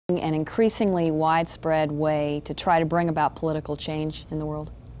An increasingly widespread way to try to bring about political change in the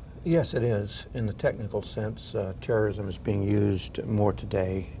world? Yes, it is. In the technical sense, terrorism is being used more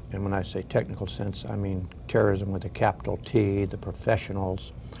today. And when I say technical sense, I mean terrorism with a capital T, the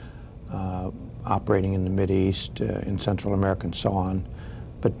professionals operating in the Mideast, in Central America, and so on.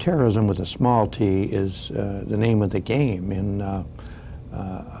 But terrorism with a small t is the name of the game in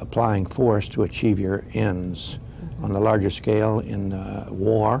applying force to achieve your ends. On the larger scale, in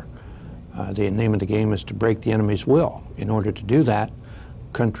war, the name of the game is to break the enemy's will. In order to do that,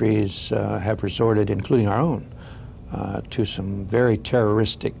 countries have resorted, including our own, to some very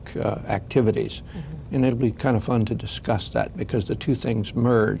terroristic activities. And it'll be kind of fun to discuss that because the two things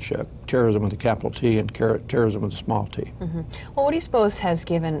merge, terrorism with a capital T and terrorism with a small t. Well, what do you suppose has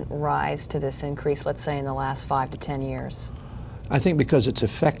given rise to this increase, let's say, in the last 5 to 10 years? I think because it's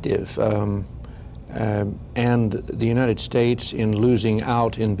effective. And the United States, in losing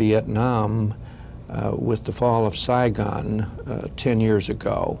out in Vietnam with the fall of Saigon 10 years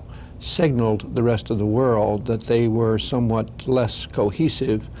ago, signaled the rest of the world that they were somewhat less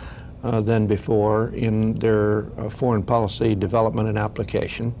cohesive than before in their foreign policy development and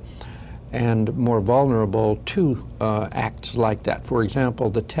application, and more vulnerable to acts like that. For example,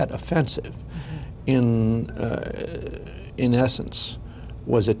 the Tet Offensive, in essence,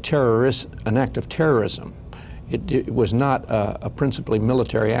 was an act of terrorism. It was not a principally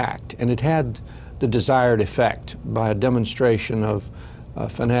military act, and it had the desired effect by a demonstration of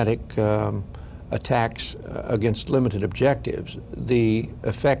fanatic attacks against limited objectives. The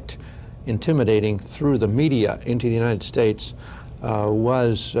effect intimidating through the media into the United States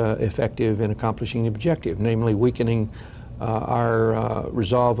was effective in accomplishing the objective, namely weakening our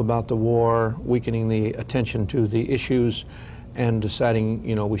resolve about the war, weakening the attention to the issues, and deciding,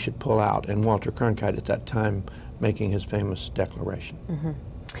 you know, we should pull out. And Walter Cronkite at that time making his famous declaration.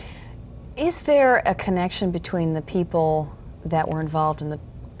 Is there a connection between the people that were involved in the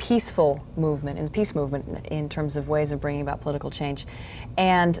peaceful movement, in the peace movement in terms of ways of bringing about political change,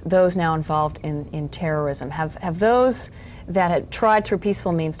 and those now involved in terrorism? Have those that had tried through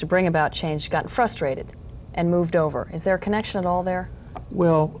peaceful means to bring about change gotten frustrated and moved over? Is there a connection at all there?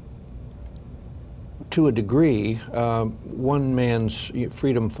 Well, to a degree, one man's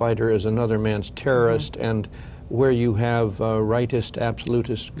freedom fighter is another man's terrorist, and where you have rightist,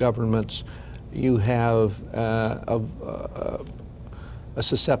 absolutist governments, you have a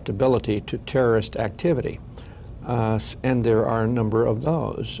susceptibility to terrorist activity, and there are a number of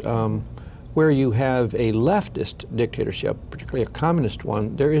those. Where you have a leftist dictatorship, particularly a communist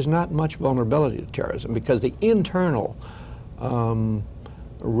one, there is not much vulnerability to terrorism because the internal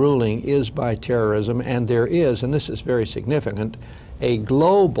ruling is by terrorism, and there is, and this is very significant, a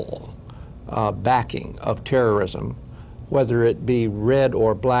global backing of terrorism, whether it be red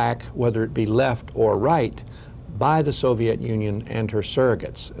or black, whether it be left or right, by the Soviet Union and her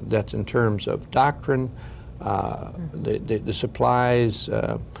surrogates. That's in terms of doctrine, the supplies,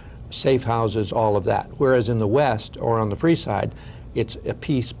 safe houses, all of that. Whereas in the West, or on the free side, it's a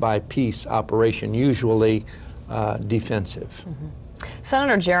piece-by-piece operation, usually defensive.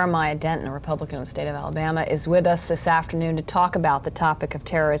 Senator Jeremiah Denton, a Republican of the state of Alabama, is with us this afternoon to talk about the topic of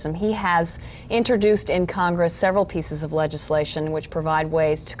terrorism. He has introduced in Congress several pieces of legislation which provide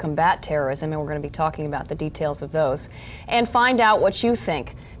ways to combat terrorism, and we're going to be talking about the details of those and find out what you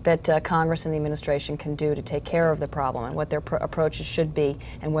think that Congress and the administration can do to take care of the problem and what their approaches should be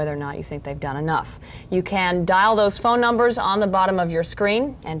and whether or not you think they've done enough. You can dial those phone numbers on the bottom of your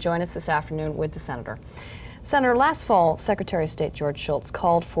screen and join us this afternoon with the Senator. Senator, last fall, Secretary of State George Shultz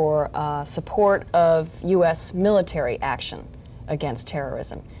called for support of U.S. military action against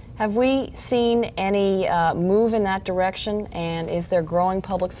terrorism. Have we seen any move in that direction, and is there growing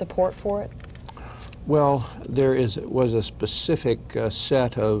public support for it? Well, there was a specific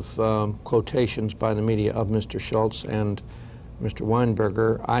set of quotations by the media of Mr. Shultz and Mr.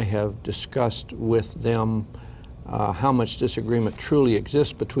 Weinberger. I have discussed with them how much disagreement truly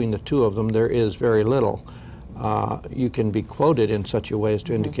exists between the two of them. There is very little. You can be quoted in such a way as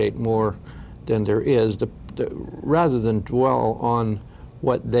to indicate more than there is. Rather than dwell on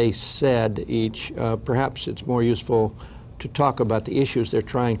what they said each, perhaps it's more useful to talk about the issues they're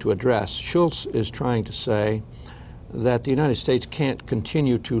trying to address. Shultz is trying to say that the United States can't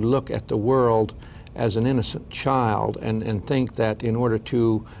continue to look at the world as an innocent child and think that in order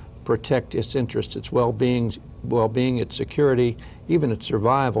to protect its interests, its well-being, its security, even its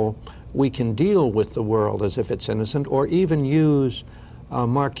survival, we can deal with the world as if it's innocent, or even use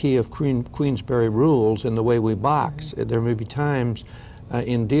Marquis of Queensberry rules in the way we box. There may be times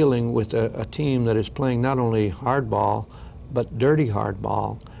in dealing with a team that is playing not only hardball, but dirty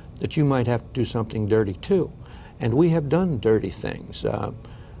hardball, that you might have to do something dirty too. And we have done dirty things.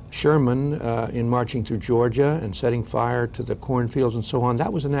 Sherman, in marching through Georgia and setting fire to the cornfields and so on,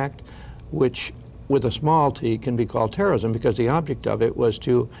 that was an act which, with a small t, can be called terrorism, because the object of it was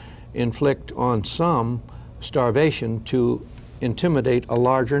to inflict on some starvation to intimidate a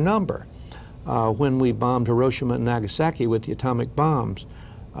larger number. When we bombed Hiroshima and Nagasaki with the atomic bombs,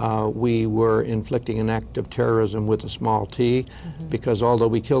 we were inflicting an act of terrorism with a small t, because although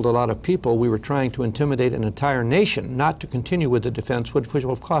we killed a lot of people, we were trying to intimidate an entire nation not to continue with the defense, which will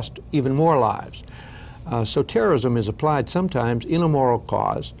have cost even more lives. So terrorism is applied sometimes in a moral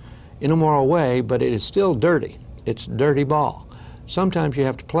cause, in a moral way, but it is still dirty. It's dirty ball. Sometimes you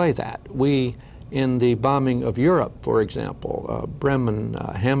have to play that. We, in the bombing of Europe, for example, Bremen,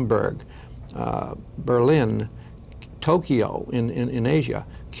 Hamburg, Berlin, Tokyo in Asia,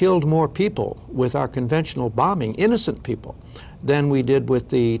 killed more people with our conventional bombing, innocent people, than we did with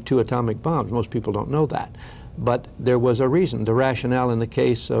the 2 atomic bombs. Most people don't know that. But there was a reason. The rationale in the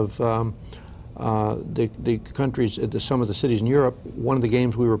case of the countries, some of the cities in Europe, one of the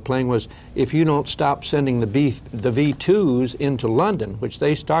games we were playing was, if you don't stop sending the V2s into London, which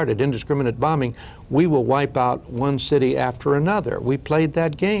they started, indiscriminate bombing, we will wipe out one city after another. We played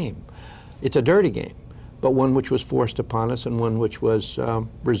that game. It's a dirty game, but one which was forced upon us and one which was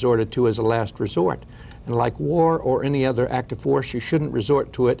resorted to as a last resort. And like war or any other act of force, you shouldn't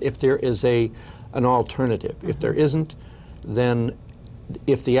resort to it if there is an alternative. If there isn't, then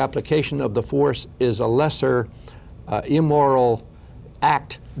if the application of the force is a lesser immoral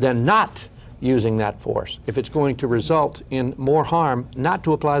act than not using that force, if it's going to result in more harm not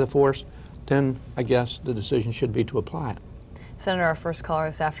to apply the force, then I guess the decision should be to apply it. Senator, our first caller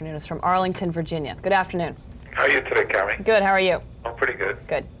this afternoon is from Arlington, Virginia. Good afternoon. How are you today, Carrie? Good. How are you? I'm pretty good.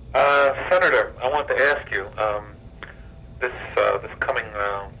 Good. Senator, I wanted to ask you, this coming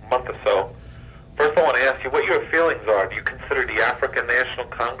month or so, first I want to ask you what your feelings are. Do you consider the African National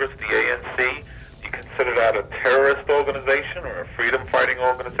Congress, the ANC, do you consider that a terrorist organization or a freedom-fighting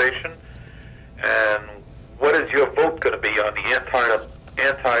organization? And what is your vote going to be on the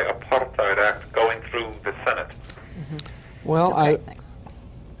Anti-Apartheid Act going through the Senate? Well, okay, thanks.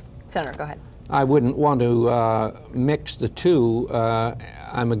 Senator, go ahead. I wouldn't want to mix the two.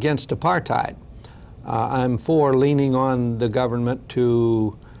 I'm against apartheid. I'm for leaning on the government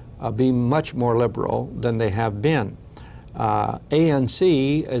to be much more liberal than they have been.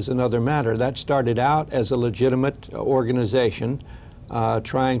 ANC is another matter. That started out as a legitimate organization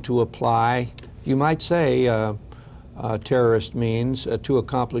trying to apply, you might say, terrorist means to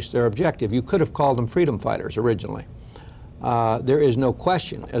accomplish their objective. You could have called them freedom fighters originally. There is no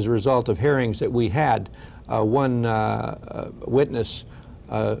question, as a result of hearings that we had, one witness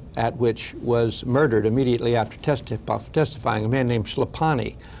at which was murdered immediately after testifying, a man named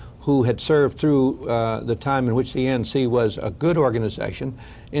Schlapani, who had served through the time in which the ANC was a good organization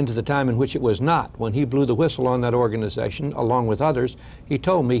into the time in which it was not. When he blew the whistle on that organization, along with others, he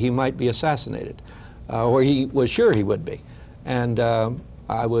told me he might be assassinated, or he was sure he would be. And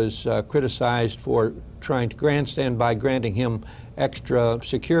I was criticized for trying to grandstand by granting him extra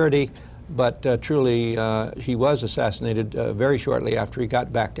security, but truly he was assassinated very shortly after he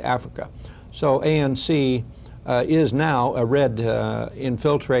got back to Africa. So ANC is now a red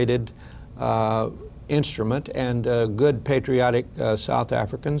infiltrated instrument, and good patriotic South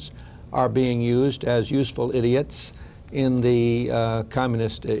Africans are being used as useful idiots in the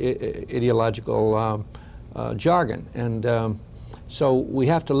communist ideological jargon. And so we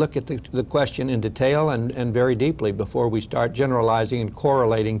have to look at the question in detail and very deeply before we start generalizing and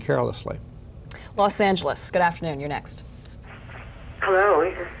correlating carelessly. Los Angeles, good afternoon. You're next. Hello,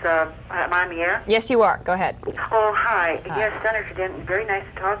 is this, am I on the air? Yes, you are. Go ahead. Oh, hi. Yes, Senator Denton, very nice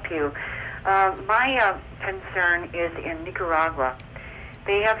to talk to you. My concern is in Nicaragua.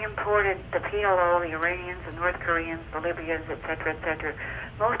 They have imported the PLO, the Iranians, the North Koreans, the Libyans, et cetera, et cetera.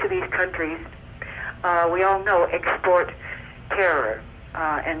 Most of these countries, we all know, export terror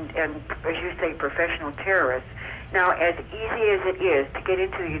and, as you say, professional terrorists. Now, as easy as it is to get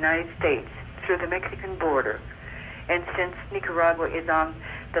into the United States through the Mexican border, and since Nicaragua is on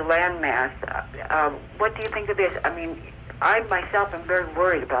the landmass, what do you think of this? I mean, I myself am very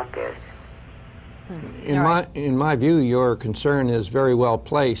worried about this. In my view, your concern is very well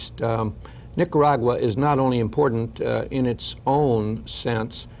placed. Nicaragua is not only important in its own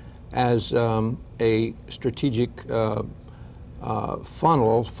sense as a strategic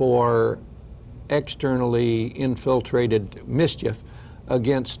funnel for externally infiltrated mischief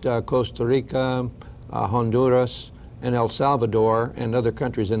against Costa Rica, Honduras, and El Salvador and other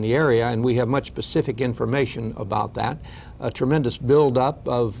countries in the area, and we have much specific information about that. A tremendous buildup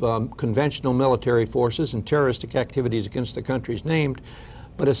of conventional military forces and terroristic activities against the countries named.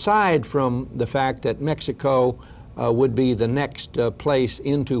 But aside from the fact that Mexico would be the next place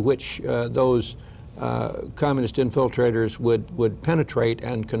into which those communist infiltrators would penetrate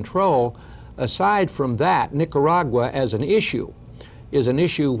and control, aside from that, Nicaragua as an issue is an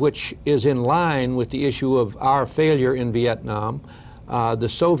issue which is in line with the issue of our failure in Vietnam, the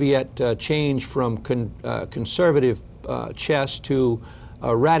Soviet change from conservative chess to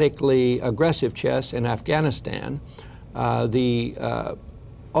radically aggressive chess in Afghanistan, the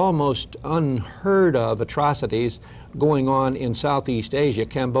almost unheard of atrocities going on in Southeast Asia,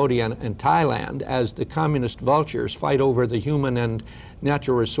 Cambodia and Thailand, as the communist vultures fight over the human and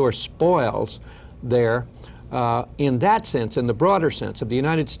natural resource spoils there. In that sense, in the broader sense of the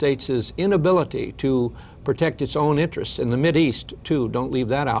United States' inability to protect its own interests, in the Mideast too, don't leave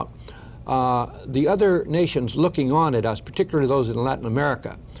that out, the other nations looking on at us, particularly those in Latin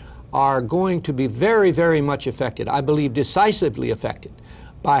America, are going to be very, very much affected, I believe decisively affected,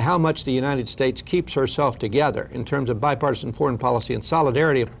 by how much the United States keeps herself together in terms of bipartisan foreign policy and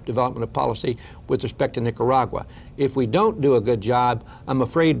solidarity of development of policy with respect to Nicaragua. If we don't do a good job, I'm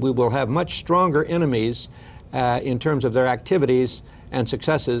afraid we will have much stronger enemies in terms of their activities and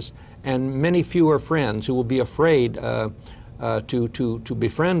successes, and many fewer friends who will be afraid to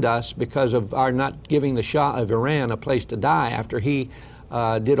befriend us because of our not giving the Shah of Iran a place to die after he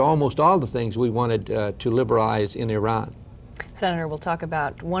did almost all the things we wanted to liberalize in Iran. Senator, we'll talk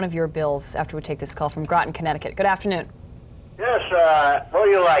about one of your bills after we take this call from Groton, Connecticut. Good afternoon. Yes, what do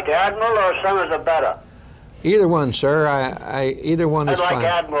you like, Admiral or Senator better? Either one, sir. Either one is fine. I like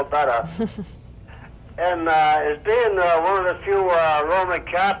Admiral better. And as being one of the few Roman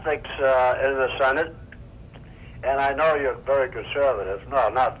Catholics in the Senate, and I know you're very conservative. No,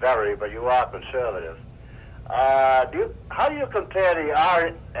 not very, but you are conservative. How do you compare the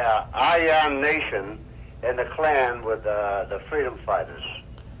Aryan nation and the Klan with the freedom fighters?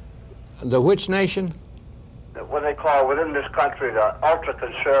 The which nation? What they call within this country the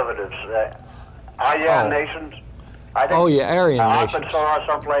ultra-conservatives, Aryan nations. I think, Aryan nations. Arkansas or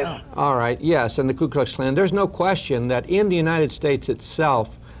someplace. All right, yes, and the Ku Klux Klan. There's no question that in the United States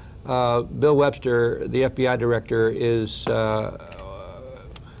itself, Bill Webster, the FBI director, is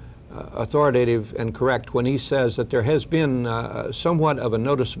authoritative and correct when he says that there has been somewhat of a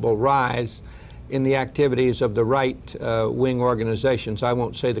noticeable rise in the activities of the right-wing organizations. I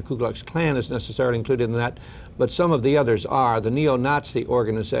won't say the Ku Klux Klan is necessarily included in that, but some of the others are. The neo-Nazi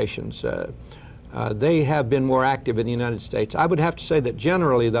organizations, they have been more active in the United States. I would have to say that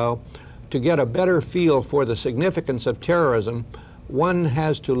generally, though, to get a better feel for the significance of terrorism, one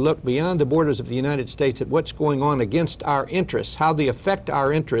has to look beyond the borders of the United States at what's going on against our interests, how they affect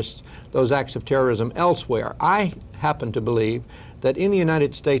our interests, those acts of terrorism elsewhere. I happen to believe that in the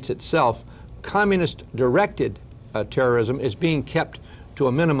United States itself, communist-directed terrorism is being kept to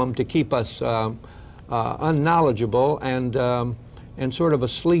a minimum to keep us unknowledgeable and sort of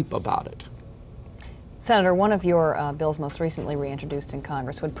asleep about it. Senator, one of your bills most recently reintroduced in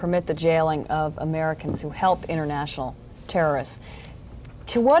Congress would permit the jailing of Americans who help international terrorists.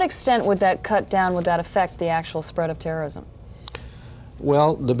 To what extent would that cut down, would that affect the actual spread of terrorism?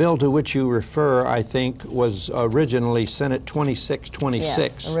 Well, the bill to which you refer, I think, was originally Senate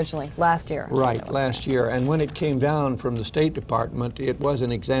 2626. Yes, originally, last year. Right, last year. And when it came down from the State Department, it was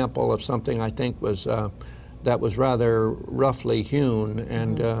an example of something I think was that was rather roughly hewn.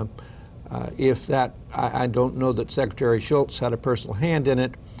 And if that, I don't know that Secretary Shultz had a personal hand in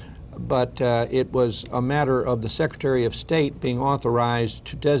it, but it was a matter of the Secretary of State being authorized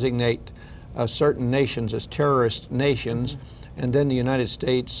to designate certain nations as terrorist nations, and then the United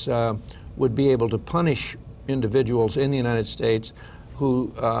States would be able to punish individuals in the United States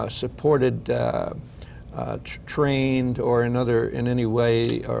who supported, trained, or in any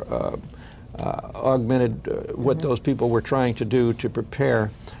way augmented what those people were trying to do to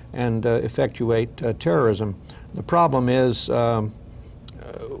prepare and effectuate terrorism. The problem is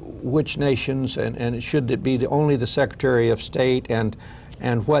which nations, and should it be only the Secretary of State, and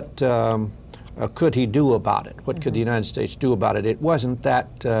what could he do about it? What could the United States do about it? It wasn't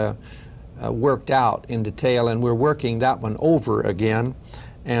that worked out in detail, and we're working that one over again.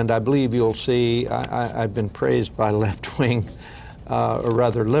 And I believe you'll see, I've been praised by left-wing, or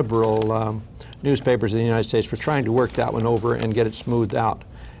rather liberal newspapers in the United States for trying to work that one over and get it smoothed out.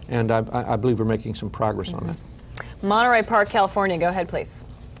 And I believe we're making some progress on that. Monterey Park, California. Go ahead, please.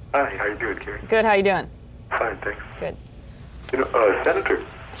 Hi, how you doing, Gary? Good. How you doing? Fine, thanks. Good. You know, Senator.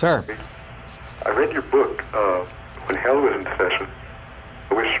 Sir. I read your book, when hell was in session.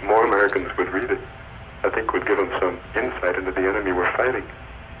 I wish more Americans would read it. I think it would give them some insight into the enemy we're fighting.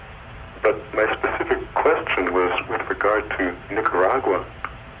 But my specific question was with regard to Nicaragua.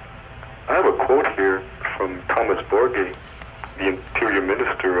 I have a quote here from Thomas Borghi, the Interior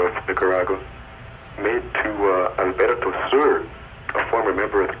Minister of Nicaragua, made to Alberto Sur, a former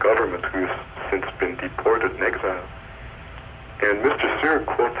member of the government who's since been deported and exiled. And Mr. Sur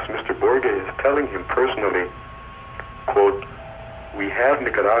quotes Mr. Borghi as telling him personally, quote, "We have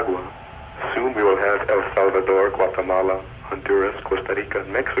Nicaragua. Soon we will have El Salvador, Guatemala, Honduras, Costa Rica,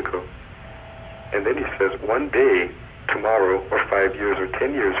 and Mexico." And then he says, one day, tomorrow, or 5 years, or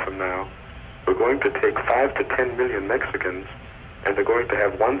 10 years from now, we're going to take 5 to 10 million Mexicans, and they're going to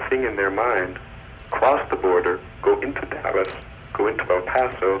have one thing in their mind: cross the border, go into Dallas, go into El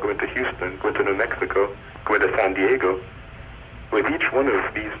Paso, go into Houston, go into New Mexico, go into San Diego, with each one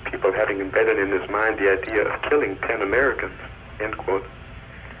of these people having embedded in his mind the idea of killing 10 Americans, end quote.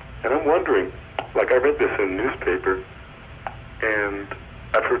 And I'm wondering, like I read this in a newspaper, and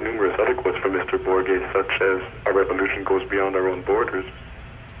I've heard numerous other quotes from Mr. Borghi, such as, "Our revolution goes beyond our own borders."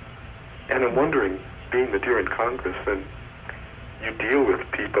 And I'm wondering, being that you're in Congress and you deal with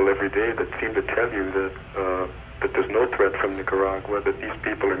people every day that seem to tell you that there's no threat from Nicaragua, that these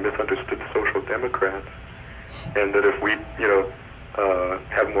people are misunderstood social democrats, and that if we,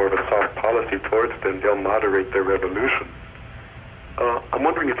 have more of a soft policy towards them, they'll moderate their revolution. I'm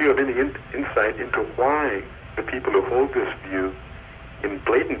wondering if you have any insight into why the people who hold this view, in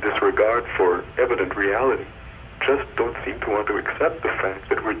blatant disregard for evident reality, just don't seem to want to accept the fact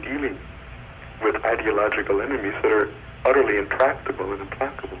that we're dealing with ideological enemies that are utterly intractable and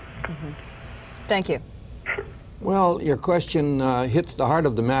implacable. Mm-hmm. Thank you. Sure. Well, your question hits the heart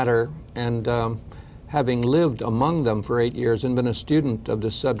of the matter, and having lived among them for 8 years and been a student of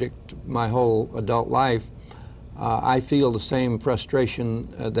this subject my whole adult life, I feel the same frustration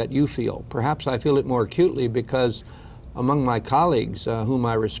that you feel. Perhaps I feel it more acutely because among my colleagues, whom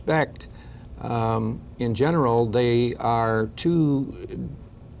I respect, in general, they are too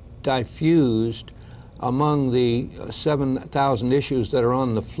diffused among the 7,000 issues that are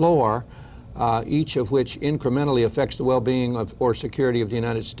on the floor, each of which incrementally affects the well-being of or security of the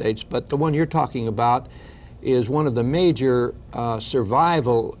United States. But the one you're talking about is one of the major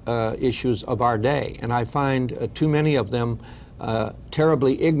survival issues of our day, and I find too many of them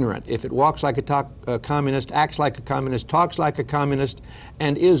terribly ignorant. If it walks like a communist, acts like a communist, talks like a communist,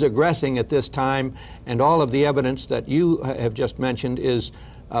 and is aggressing at this time, and all of the evidence that you have just mentioned is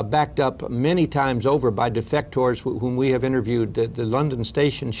backed up many times over by defectors whom we have interviewed. The London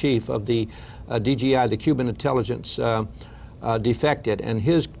station chief of the DGI, the Cuban intelligence, defected, and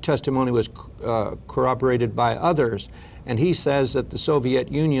his testimony was corroborated by others. And he says that the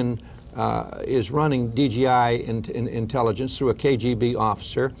Soviet Union is running DGI intelligence through a KGB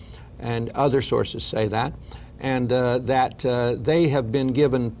officer, and other sources say that, and that they have been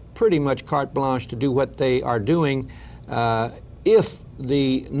given pretty much carte blanche to do what they are doing if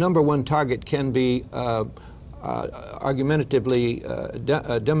the number one target can be argumentatively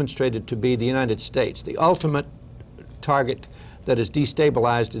demonstrated to be the United States. The ultimate target that is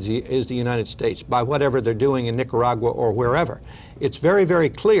destabilized is the United States by whatever they're doing in Nicaragua or wherever. It's very, very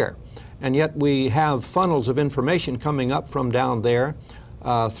clear. And yet we have funnels of information coming up from down there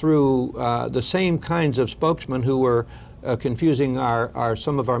through the same kinds of spokesmen who were confusing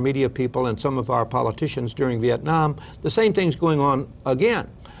some of our media people and some of our politicians during Vietnam. The same thing's going on again.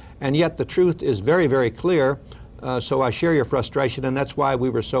 And yet the truth is very, very clear. So I share your frustration, and that's why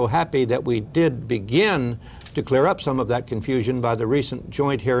we were so happy that we did begin to clear up some of that confusion by the recent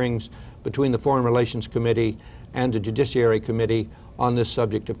joint hearings between the Foreign Relations Committee and the Judiciary Committee on this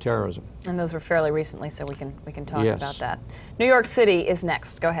subject of terrorism. And those were fairly recently, so we can talk Yes. about that. New York City is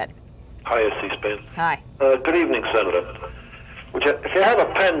next. Go ahead. Hi, C-SPAN. Hi. Good evening, Senator. If you have a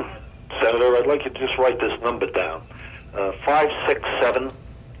pen, Senator, I'd like you to just write this number down. 567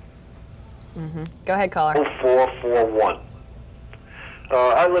 Go ahead, caller. 0441.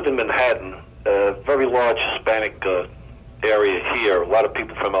 I live in Manhattan, a very large Hispanic area here. A lot of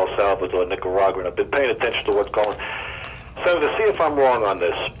people from El Salvador, Nicaragua, and I've been paying attention to what's going on. Senator, see if I'm wrong on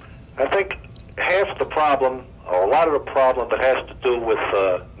this. I think half the problem, or a lot of the problem that has to do with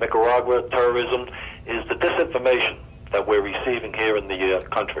Nicaragua terrorism is the disinformation that we're receiving here in the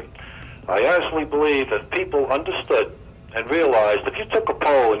country. I honestly believe if people understood and realized, if you took a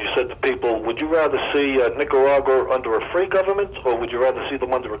poll and you said to people, would you rather see Nicaragua under a free government or would you rather see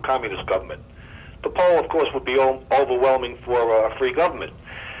them under a communist government? The poll, of course, would be overwhelming for a free government.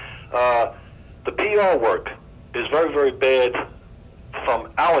 The PR work is very, very bad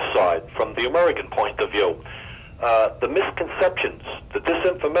from our side, from the American point of view. the misconceptions, the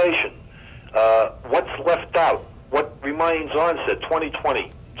disinformation, what's left out, what remains unsaid.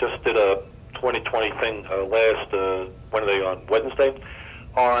 2020 just did a 2020 thing last, when are they on? Wednesday?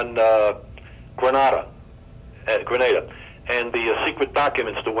 On Grenada, and the secret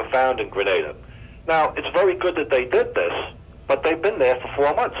documents that were found in Grenada. Now, it's very good that they did this, but they've been there for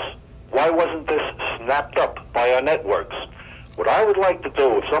 4 months. Why wasn't this snapped up by our networks? What I would like to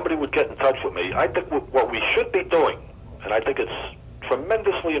do, if somebody would get in touch with me, I think what we should be doing, and I think it's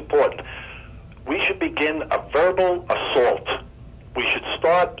tremendously important, we should begin a verbal assault. We should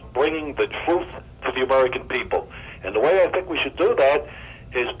start bringing the truth to the American people. And the way I think we should do that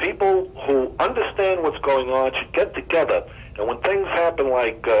is people who understand what's going on should get together. And when things happen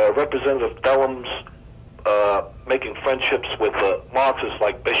like Representative Dellum's making friendships with Marxists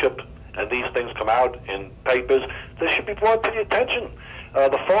like Bishop, and these things come out in papers, they should be brought to the attention.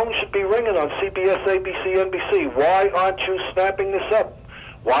 The phone should be ringing on CBS, ABC, NBC. Why aren't you snapping this up?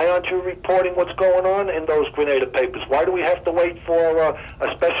 Why aren't you reporting what's going on in those Grenada papers? Why do we have to wait for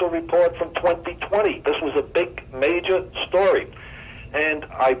a special report from 2020? This was a big, major story. And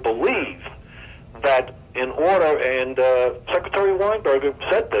I believe that in order, and Secretary Weinberger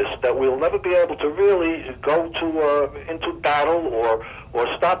said this, that we'll never be able to really go to into battle or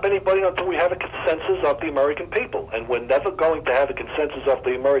stop anybody until we have a consensus of the American people. And we're never going to have a consensus of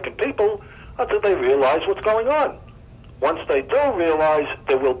the American people until they realize what's going on. Once they do realize,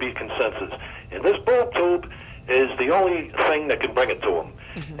 there will be consensus. And this boob tube is the only thing that can bring it to them.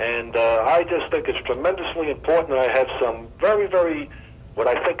 And I just think it's tremendously important. I have some very, very, what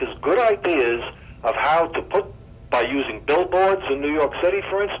I think is good ideas of how to put, by using billboards in New York City,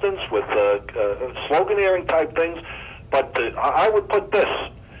 for instance, with sloganeering type things. But I would put this: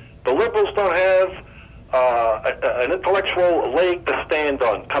 the liberals don't have an intellectual leg to stand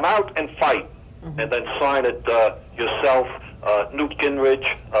on. Come out and fight, and then sign it yourself, Newt Gingrich,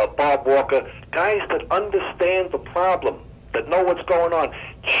 Bob Walker, guys that understand the problem, that know what's going on.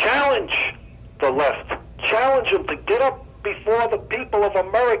 Challenge the left. Challenge them to get up before the people of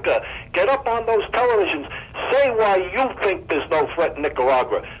America. Get up on those televisions. Say why you think there's no threat in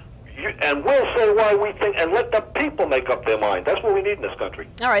Nicaragua. And we'll say why we think, and let the people make up their mind. That's what we need in this country.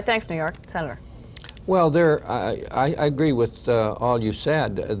 All right, thanks, New York. Senator. Well, I agree with all you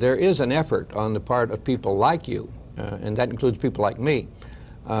said. There is an effort on the part of people like you, and that includes people like me,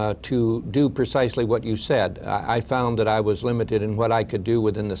 to do precisely what you said. I found that I was limited in what I could do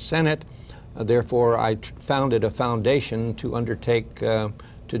within the Senate. Therefore, I founded a foundation to undertake to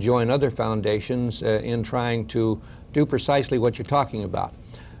join other foundations in trying to do precisely what you're talking about.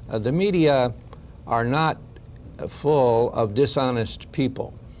 The media are not full of dishonest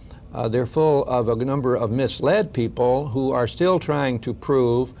people. They're full of a number of misled people who are still trying to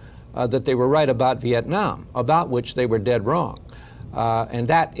prove that they were right about Vietnam, about which they were dead wrong. And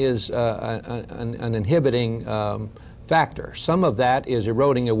that is an inhibiting factor. Some of that is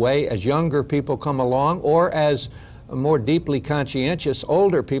eroding away as younger people come along, or as more deeply conscientious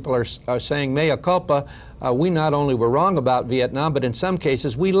older people are saying, mea culpa, we not only were wrong about Vietnam, but in some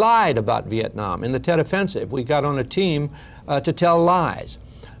cases we lied about Vietnam. In the Tet Offensive, we got on a team to tell lies.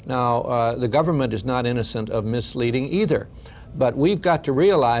 Now, the government is not innocent of misleading either. But we've got to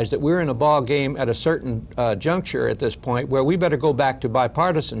realize that we're in a ball game at a certain juncture at this point where we better go back to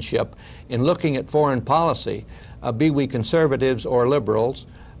bipartisanship in looking at foreign policy, be we conservatives or liberals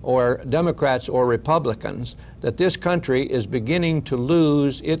or Democrats or Republicans, that this country is beginning to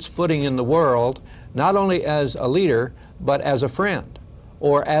lose its footing in the world, not only as a leader, but as a friend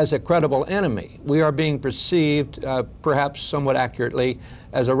or as a credible enemy. We are being perceived, perhaps somewhat accurately,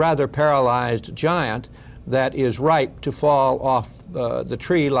 as a rather paralyzed giant that is ripe to fall off the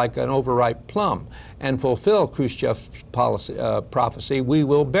tree like an overripe plum and fulfill Khrushchev's prophecy, we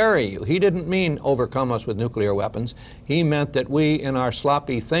will bury you. He didn't mean overcome us with nuclear weapons. He meant that we, in our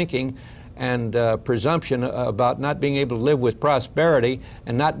sloppy thinking and presumption about not being able to live with prosperity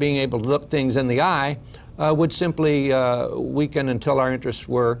and not being able to look things in the eye, would simply weaken until our interests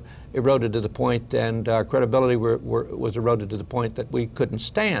were eroded to the point and our credibility was eroded to the point that we couldn't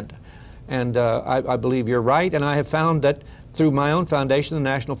stand. And I believe you're right, and I have found that through my own foundation, the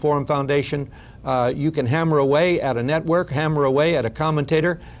National Forum Foundation, you can hammer away at a network, hammer away at a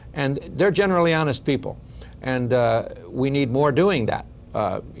commentator, and they're generally honest people. And we need more doing that.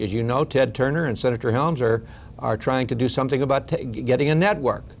 As you know, Ted Turner and Senator Helms are trying to do something about getting a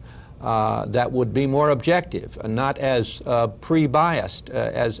network that would be more objective and not as pre-biased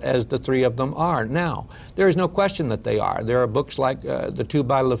as the three of them are now. There is no question that they are. There are books like the two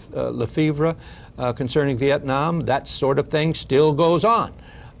by Lefevre concerning Vietnam. That sort of thing still goes on.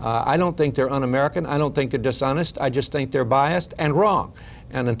 I don't think they're un-American. I don't think they're dishonest. I just think they're biased and wrong.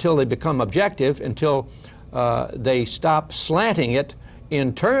 And until they become objective, until they stop slanting it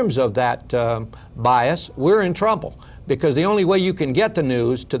in terms of that bias, we're in trouble. Because the only way you can get the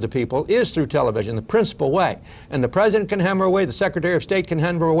news to the people is through television, the principal way. And the President can hammer away, the Secretary of State can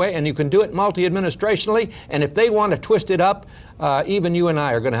hammer away, and you can do it multi-administrationally. And if they want to twist it up, even you and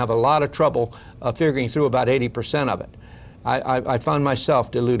I are going to have a lot of trouble figuring through about 80% of it. I found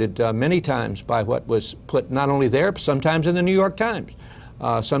myself deluded many times by what was put not only there, but sometimes in the New York Times,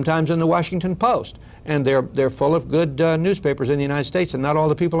 sometimes in the Washington Post. And they're full of good newspapers in the United States, and not all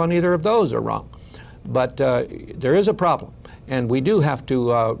the people on either of those are wrong. But there is a problem, and we do have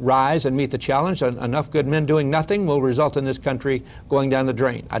to rise and meet the challenge. Enough good men doing nothing will result in this country going down the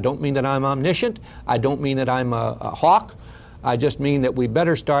drain. I don't mean that I'm omniscient. I don't mean that I'm a hawk. I just mean that we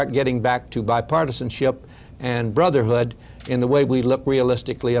better start getting back to bipartisanship and brotherhood in the way we look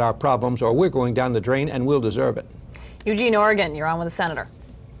realistically at our problems, or we're going down the drain, and we'll deserve it. Eugene, Oregon, you're on with the Senator.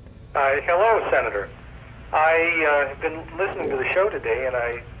 Hello, Senator. I have been listening to the show today, and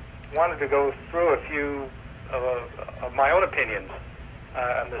I wanted to go through a few of my own opinions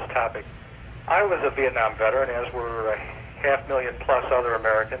on this topic. I was a Vietnam veteran, as were 500,000 plus other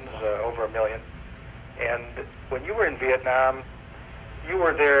Americans, over 1 million. And when you were in Vietnam, you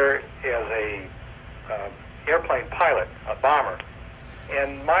were there as a airplane pilot, a bomber.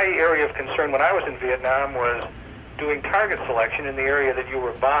 And my area of concern when I was in Vietnam was doing target selection in the area that you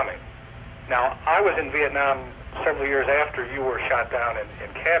were bombing. Now, I was in Vietnam several years after you were shot down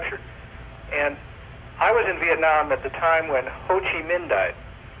and captured. And I was in Vietnam at the time when Ho Chi Minh died.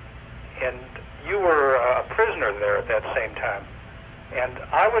 And you were a prisoner there at that same time. And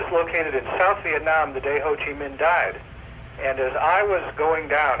I was located in South Vietnam the day Ho Chi Minh died. And as I was going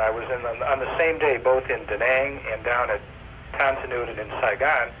down, I was on the same day both in Da Nang and down at Tan Son Nhut and in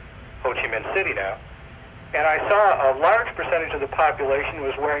Saigon, Ho Chi Minh City now. And I saw a large percentage of the population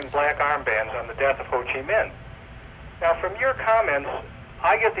was wearing black armbands on the death of Ho Chi Minh. Now, from your comments,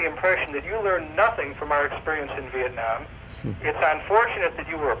 I get the impression that you learned nothing from our experience in Vietnam. It's unfortunate that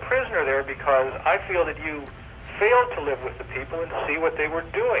you were a prisoner there, because I feel that you failed to live with the people and see what they were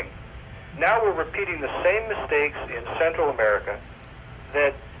doing. Now we're repeating the same mistakes in Central America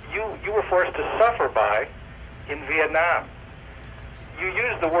that you were forced to suffer by in Vietnam. You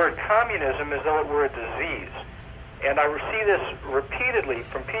use the word communism as though it were a disease. And I see this repeatedly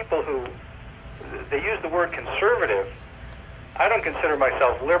from people who, they use the word conservative. I don't consider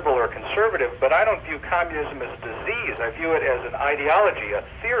myself liberal or conservative, but I don't view communism as a disease. I view it as an ideology, a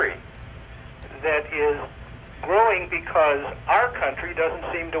theory that is growing because our country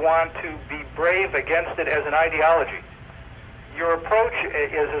doesn't seem to want to be brave against it as an ideology. Your approach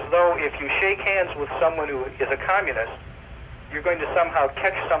is as though if you shake hands with someone who is a communist, you're going to somehow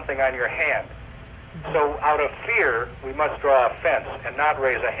catch something on your hand. So out of fear, we must draw a fence and not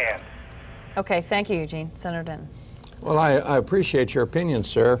raise a hand. Okay, thank you, Eugene. Senator Denton. Well, I appreciate your opinion,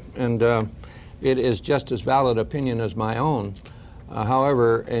 sir, and it is just as valid opinion as my own.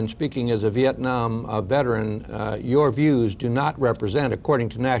 However, in speaking as a Vietnam veteran, your views do not represent, according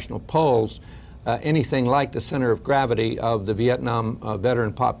to national polls, anything like the center of gravity of the Vietnam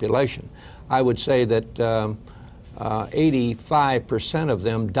veteran population. I would say that 85% of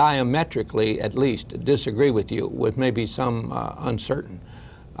them diametrically, at least, disagree with you, with maybe some uncertain.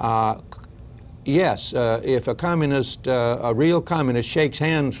 Yes, if a communist, a real communist, shakes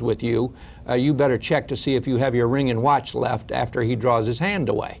hands with you, you better check to see if you have your ring and watch left after he draws his hand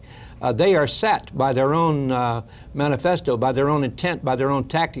away. They are set by their own manifesto, by their own intent, by their own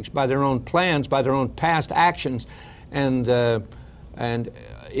tactics, by their own plans, by their own past actions and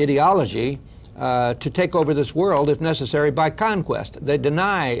ideology to take over this world, if necessary, by conquest. They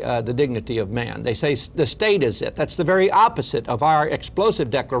deny the dignity of man. They say the state is it. That's the very opposite of our explosive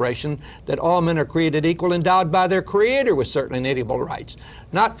declaration that all men are created equal, endowed by their Creator with certain inalienable rights.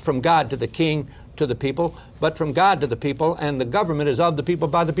 Not from God to the king, to the people, but from God to the people, and the government is of the people,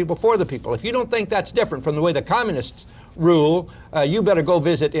 by the people, for the people. If you don't think that's different from the way the communists rule, you better go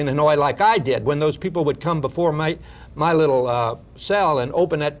visit in Hanoi like I did, when those people would come before my little cell and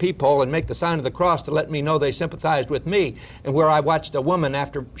open that peephole and make the sign of the cross to let me know they sympathized with me, and where I watched a woman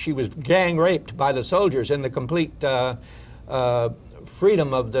after she was gang raped by the soldiers in the complete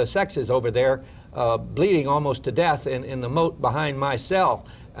freedom of the sexes over there, bleeding almost to death in the moat behind my cell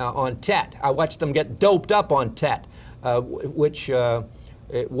on Tet. I watched them get doped up on Tet, which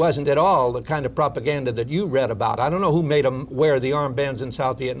It wasn't at all the kind of propaganda that you read about. I don't know who made them wear the armbands in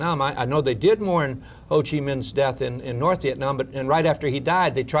South Vietnam. I know they did mourn Ho Chi Minh's death in North Vietnam, and right after he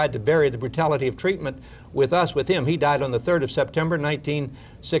died, they tried to bury the brutality of treatment with him. He died on the 3rd of September,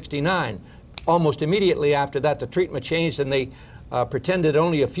 1969. Almost immediately after that, the treatment changed, and they pretended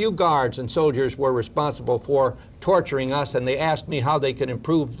only a few guards and soldiers were responsible for torturing us, and they asked me how they could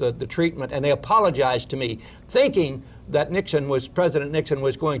improve the treatment, and they apologized to me, thinking that President Nixon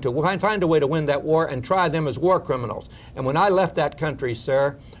was going to find a way to win that war and try them as war criminals. And when I left that country,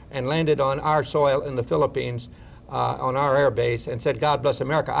 sir, and landed on our soil in the Philippines, on our air base, and said, God bless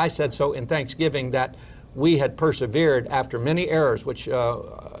America, I said so in thanksgiving that we had persevered after many errors, which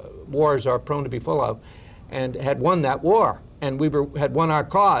wars are prone to be full of, and had won that war. And had won our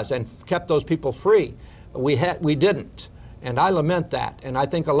cause and kept those people free. We didn't. And I lament that. And I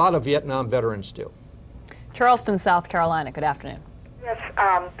think a lot of Vietnam veterans do. Charleston, South Carolina. Good afternoon. Yes.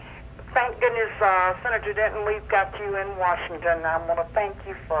 Thank goodness, Senator Denton, we've got you in Washington. I want to thank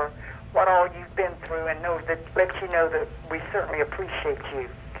you for what all you've been through and let you know that we certainly appreciate you.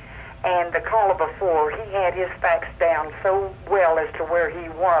 And the caller before, he had his facts down so well as to where he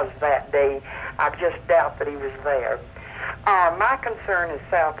was that day. I just doubt that he was there. My concern is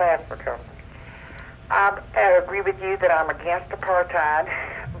South Africa. I agree with you that I'm against apartheid,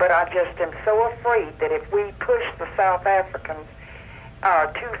 but I just am so afraid that if we push the South Africans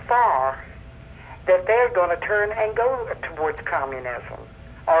too far, that they're going to turn and go towards communism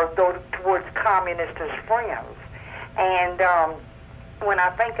or go towards communist as friends. And when I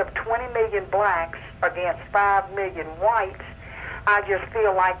think of 20 million blacks against 5 million whites, I just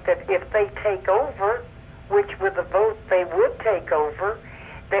feel like that if they take over, which with the vote they would take over,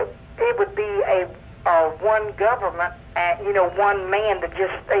 that it would be a one government, one man that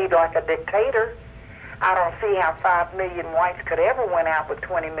just stayed like a dictator. I don't see how 5 million whites could ever win out with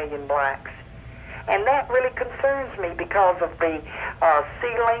 20 million blacks. And that really concerns me because of the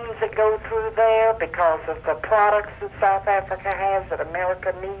sea lanes that go through there, because of the products that South Africa has that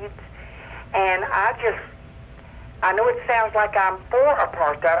America needs. And I know it sounds like I'm for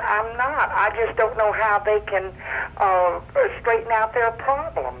apartheid. I'm not. I just don't know how they can straighten out their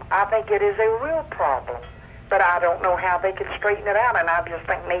problem. I think it is a real problem, but I don't know how they can straighten it out. And I just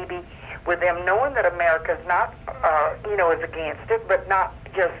think maybe with them knowing that America's not, is against it, but not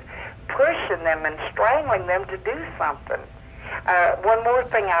just pushing them and strangling them to do something. One more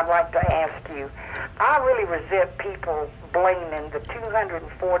thing I'd like to ask you. I really resent people blaming the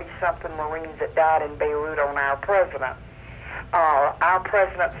 240-something Marines that died in Beirut on our president. Our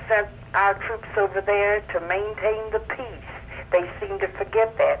president sent our troops over there to maintain the peace. They seem to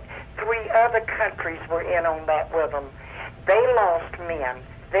forget that. 3 other countries were in on that with them. They lost men.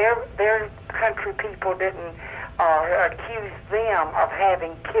 Their country people didn't accuse them of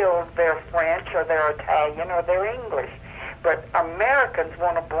having killed their French or their Italian or their English. But Americans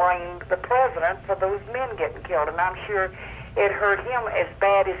want to blame the president for those men getting killed, and I'm sure it hurt him as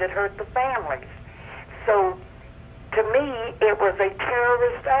bad as it hurt the families. So, to me, it was a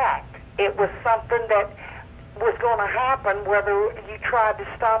terrorist act. It was something that was going to happen whether you tried to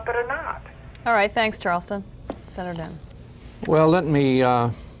stop it or not. All right, thanks, Charleston. Senator Denton. Well, let me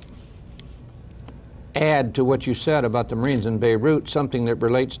add to what you said about the Marines in Beirut, something that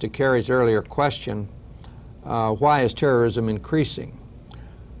relates to Kerry's earlier question. Why is terrorism increasing?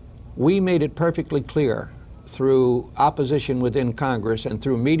 We made it perfectly clear through opposition within Congress and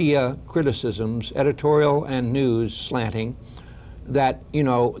through media criticisms, editorial and news slanting, that,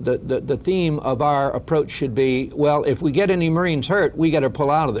 the theme of our approach should be, well, if we get any Marines hurt, we got to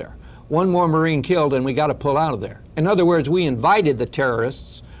pull out of there. One more Marine killed and we got to pull out of there. In other words, we invited the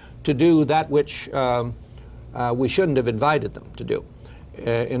terrorists to do that which we shouldn't have invited them to do.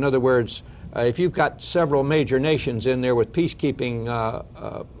 In other words, if you've got several major nations in there with peacekeeping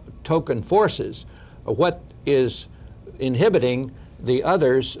token forces, what is inhibiting the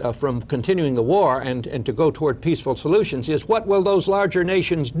others from continuing the war and to go toward peaceful solutions is what will those larger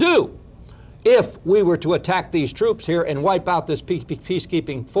nations do if we were to attack these troops here and wipe out this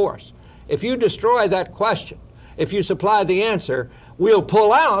peacekeeping force? If you destroy that question, if you supply the answer, we'll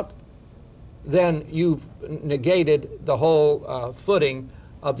pull out, then you've negated the whole footing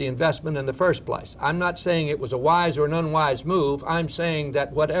of the investment in the first place. I'm not saying it was a wise or an unwise move. I'm saying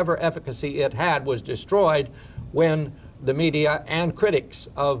that whatever efficacy it had was destroyed when the media and critics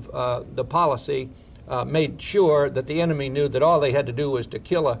of the policy made sure that the enemy knew that all they had to do was to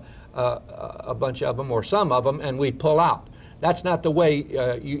kill a bunch of them or some of them and we'd pull out. That's not the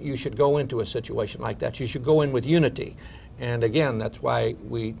way you should go into a situation like that. You should go in with unity. And again, that's why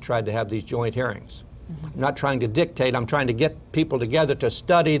we tried to have these joint hearings. I'm not trying to dictate. I'm trying to get people together to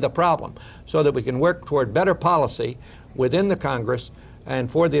study the problem so that we can work toward better policy within the Congress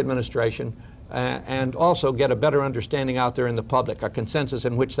and for the administration, and also get a better understanding out there in the public, a consensus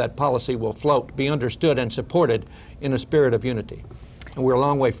in which that policy will float, be understood and supported in a spirit of unity. And we're a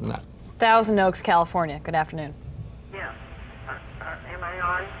long way from that. Thousand Oaks, California. Good afternoon. Yes. Am I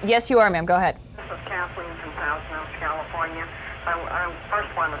on? Yes, you are, ma'am. Go ahead. This is Kathleen from Thousand Oaks, California. I first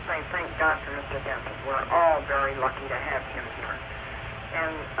want to say thank God for Mr. Denton. We're all very lucky to have him here.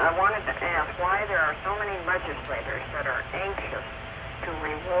 And I wanted to ask why there are so many legislators that are anxious to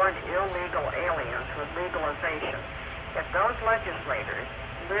reward illegal aliens with legalization. If those legislators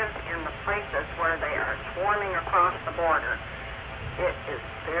lived in the places where they are swarming across the border, it is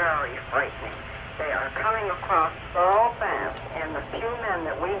very frightening. They are coming across so fast, and the few men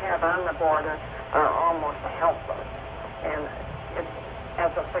that we have on the border are almost helpless. And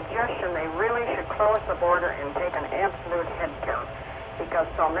as a suggestion, they really should close the border and take an absolute head count, because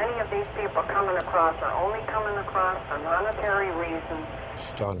so many of these people coming across are only coming across for monetary reasons.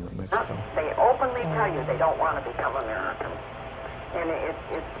 They openly tell you they don't want to become Americans. And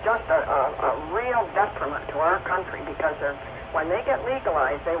it's just a real detriment to our country, because when they get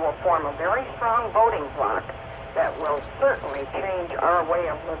legalized, they will form a very strong voting bloc that will certainly change our way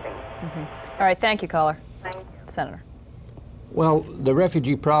of living. All right, thank you, caller. Thank you. Senator. Well, the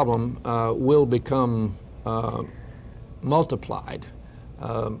refugee problem will become multiplied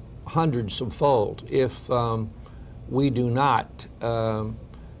hundreds of fold if we do not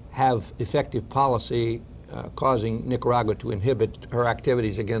have effective policy causing Nicaragua to inhibit her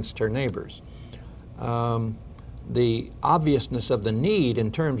activities against her neighbors. The obviousness of the need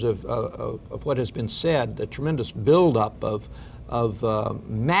in terms of what has been said, the tremendous buildup of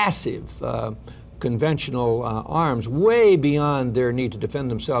massive conventional arms way beyond their need to defend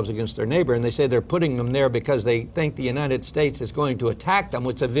themselves against their neighbor, and they say they're putting them there because they think the United States is going to attack them.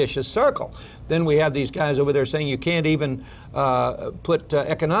 It's a vicious circle. Then we have these guys over there saying you can't even put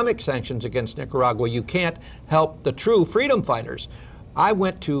economic sanctions against Nicaragua. You can't help the true freedom fighters. I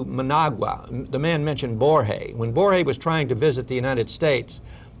went to Managua. The man mentioned Borge. When Borge was trying to visit the United States,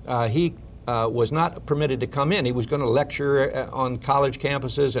 he was not permitted to come in. He was going to lecture on college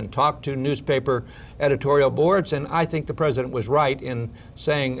campuses and talk to newspaper editorial boards, and I think the president was right in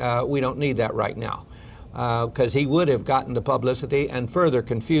saying we don't need that right now, because he would have gotten the publicity and further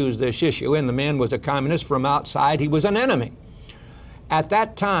confused this issue. And the man was a communist from outside. He was an enemy. At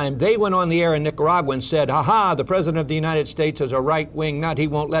that time, they went on the air in Nicaragua and said, ha-ha, the President of the United States is a right-wing nut. He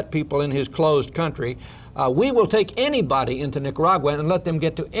won't let people in his closed country. We will take anybody into Nicaragua and let them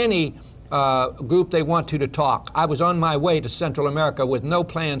get to any group they want to talk. I was on my way to Central America with no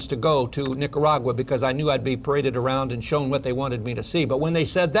plans to go to Nicaragua because I knew I'd be paraded around and shown what they wanted me to see. But when they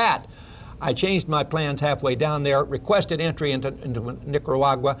said that, I changed my plans halfway down there, requested entry into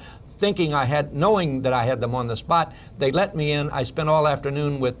Nicaragua, knowing that I had them on the spot. They let me in. I spent all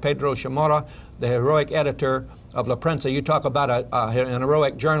afternoon with Pedro Chamorro, the heroic editor of La Prensa. You talk about an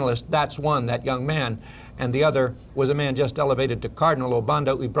heroic journalist, that's one, that young man. And the other was a man just elevated to Cardinal,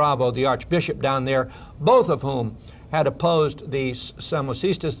 Obando y Bravo, the Archbishop down there, both of whom had opposed the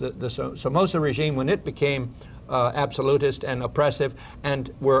Somosistas, the Somoza regime, when it became absolutist and oppressive,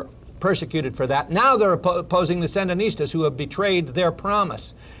 and were persecuted for that. Now they're opposing the Sandinistas, who have betrayed their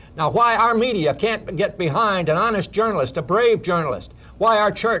promise. Now, why our media can't get behind an honest journalist, a brave journalist, why our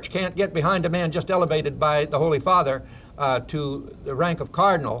church can't get behind a man just elevated by the Holy Father to the rank of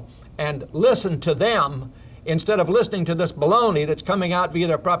cardinal and listen to them instead of listening to this baloney that's coming out via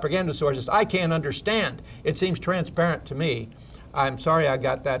their propaganda sources, I can't understand. It seems transparent to me. I'm sorry I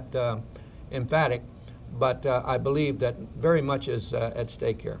got that emphatic, but I believe that very much is at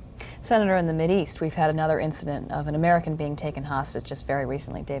stake here. Senator, in the Mideast, we've had another incident of an American being taken hostage just very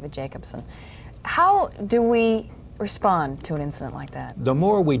recently, David Jacobson. How do we respond to an incident like that? The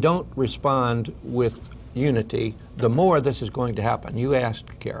more we don't respond with unity, the more this is going to happen. You asked,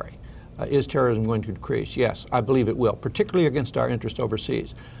 Carrie, is terrorism going to decrease? Yes, I believe it will, particularly against our interests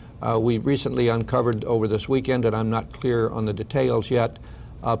overseas. We recently uncovered over this weekend, and I'm not clear on the details yet,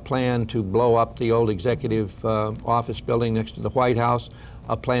 a plan to blow up the old executive office building next to the White House,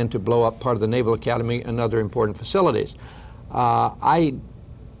 a plan to blow up part of the Naval Academy and other important facilities. I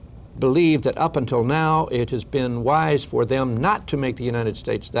believe that up until now it has been wise for them not to make the United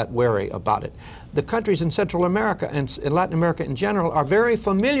States that wary about it. The countries in Central America and in Latin America in general are very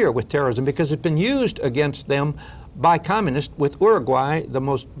familiar with terrorism because it's been used against them by communists, with Uruguay the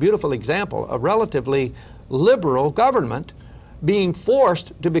most beautiful example, a relatively liberal government being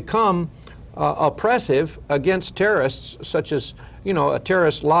forced to become oppressive against terrorists, such as, you know, a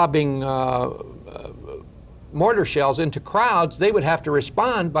terrorist lobbing mortar shells into crowds, they would have to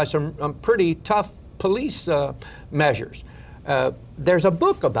respond by some pretty tough police measures. There's a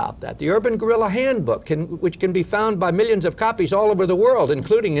book about that, the Urban Guerrilla Handbook, which can be found by millions of copies all over the world,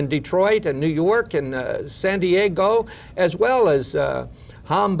 including in Detroit and New York and San Diego, as well as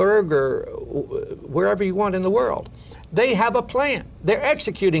Hamburg or wherever you want in the world. They have a plan. They're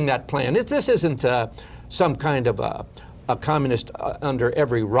executing that plan. This isn't some kind of a communist under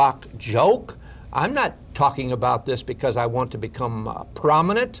every rock joke. I'm not talking about this because I want to become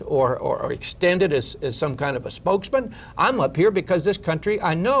prominent or extended as some kind of a spokesman. I'm up here because this country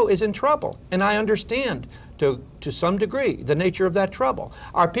I know is in trouble, and I understand to some degree the nature of that trouble.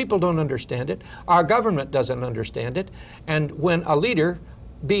 Our people don't understand it. Our government doesn't understand it. And when a leader,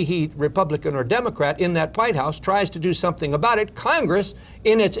 be he Republican or Democrat, in that White House tries to do something about it, Congress,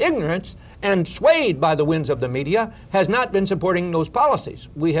 in its ignorance and swayed by the winds of the media, has not been supporting those policies.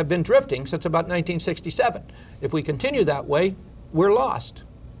 We have been drifting since about 1967. If we continue that way, we're lost.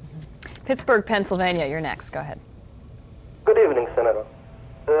 Pittsburgh, Pennsylvania, you're next. Go ahead. Good evening, Senator.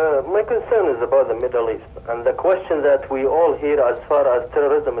 My concern is about the Middle East, and the question that we all hear as far as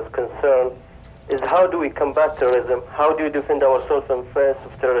terrorism is concerned is how do we combat terrorism? How do we defend ourselves in face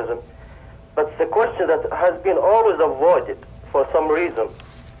of terrorism? But the question that has been always avoided for some reason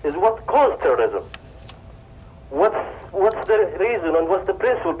is what caused terrorism? What's the reason and what's the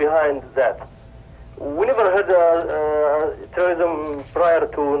principle behind that? We never heard terrorism prior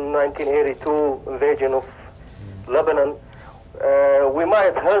to 1982 invasion of Lebanon. We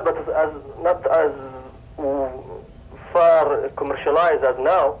might have heard, but not as far commercialized as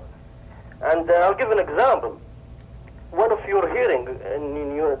now. And I'll give an example. One of your hearing,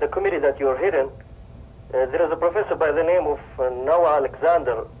 in the committee that you're hearing, there is a professor by the name of Noah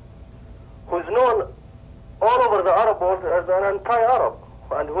Alexander, who's known all over the Arab world as an anti-Arab,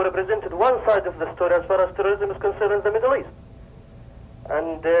 and who represented one side of the story as far as terrorism is concerned in the Middle East.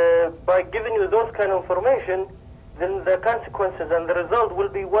 And by giving you those kind of information, then the consequences and the result will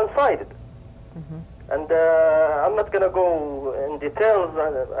be one-sided. Mm-hmm. And I'm not going to go in details.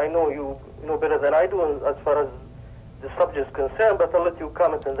 I know you know better than I do as far as the subject is concerned, but I'll let you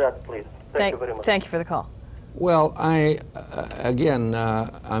comment on that, please. Thank you very much. Thank you for the call. Well, again,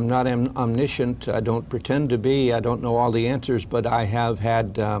 I'm not omniscient. I don't pretend to be. I don't know all the answers, but I have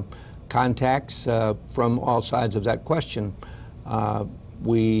had contacts from all sides of that question.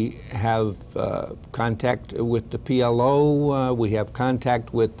 We have contact with the PLO. We have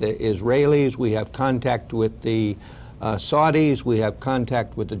contact with the Israelis. We have contact with the Saudis. We have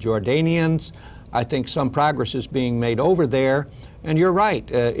contact with the Jordanians. I think some progress is being made over there. And you're right,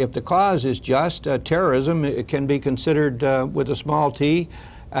 if the cause is just, terrorism, it can be considered with a small t,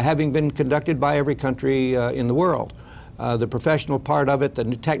 having been conducted by every country in the world. The professional part of it, the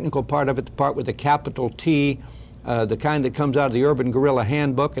technical part of it, the part with a capital T, the kind that comes out of the Urban Guerrilla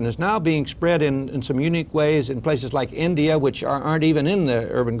Handbook and is now being spread in some unique ways in places like India, which aren't even in the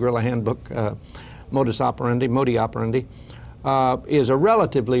Urban Guerrilla Handbook modi operandi, is a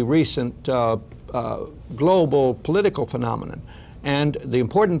relatively recent global political phenomenon. And the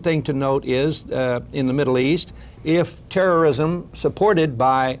important thing to note is, in the Middle East, if terrorism supported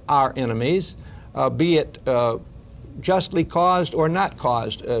by our enemies, be it justly caused or not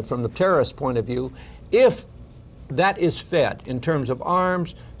caused from the terrorist point of view, if that is fed in terms of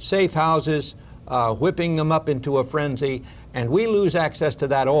arms, safe houses, whipping them up into a frenzy, and we lose access to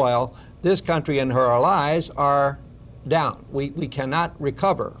that oil, this country and her allies are down. We cannot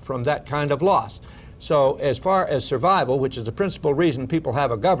recover from that kind of loss. So as far as survival, which is the principal reason people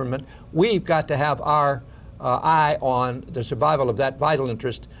have a government, we've got to have our eye on the survival of that vital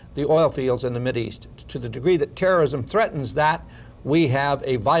interest, the oil fields in the Mideast. To the degree that terrorism threatens that, we have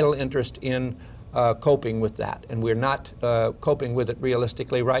a vital interest in coping with that. And we're not coping with it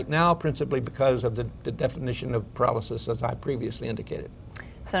realistically right now, principally because of the definition of paralysis, as I previously indicated.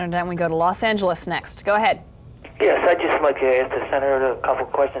 Senator Denton, we go to Los Angeles next. Go ahead. Yes, I'd just like to ask the Senator a couple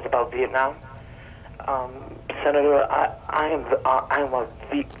of questions about Vietnam. Senator, I'm a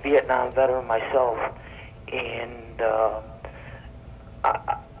Vietnam veteran myself, and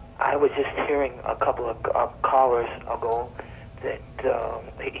I was just hearing a couple of callers ago that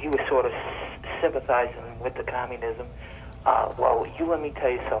he was sort of sympathizing with the communism. Well, you let me tell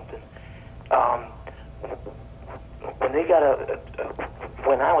you something. When they got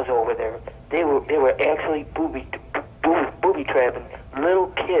when I was over there, they were actually booby trapping little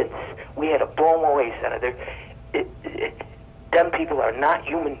kids. We had to blow them away, Senator. Them people are not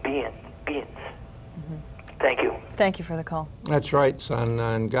human beings. Mm-hmm. Thank you. Thank you for the call. That's right, son,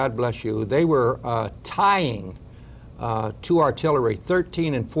 and God bless you. They were tying to artillery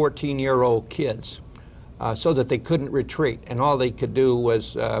 13 and 14-year-old kids so that they couldn't retreat, and all they could do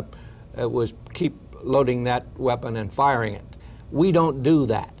was keep loading that weapon and firing it. We don't do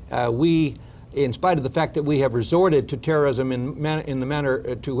that. In spite of the fact that we have resorted to terrorism in the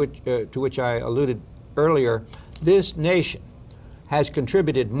manner to which I alluded earlier, this nation has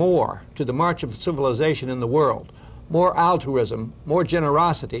contributed more to the march of civilization in the world, more altruism, more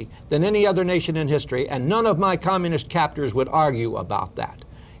generosity than any other nation in history, and none of my communist captors would argue about that.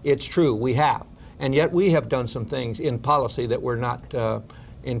 It's true, we have. And yet we have done some things in policy that were not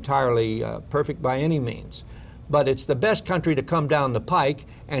entirely perfect by any means. But it's the best country to come down the pike,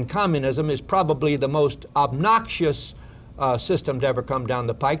 and communism is probably the most obnoxious system to ever come down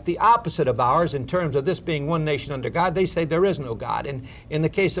the pike, the opposite of ours in terms of this being one nation under God. They say there is no God. And in the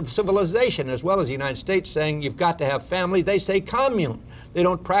case of civilization, as well as the United States saying you've got to have family, they say commune. They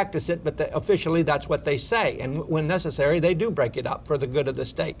don't practice it, but officially that's what they say. And when necessary, they do break it up for the good of the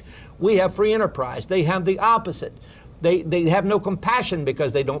state. We have free enterprise. They have the opposite. They have no compassion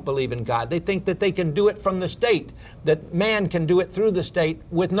because they don't believe in God. They think that they can do it from the state, that man can do it through the state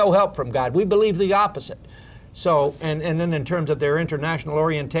with no help from God. We believe the opposite. So, and then in terms of their international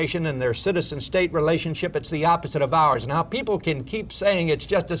orientation and their citizen-state relationship, it's the opposite of ours. And how people can keep saying it's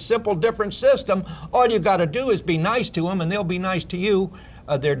just a simple, different system, all you got to do is be nice to them and they'll be nice to you.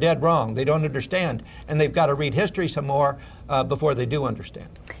 They're dead wrong. They don't understand. And they've got to read history some more before they do understand.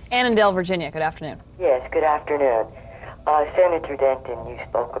 Annandale, Virginia, good afternoon. Yes, good afternoon. Senator Denton, you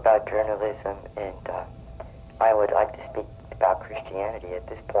spoke about journalism, and I would like to speak about Christianity at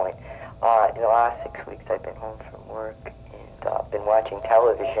this point. In the last 6 weeks, I've been home from work and been watching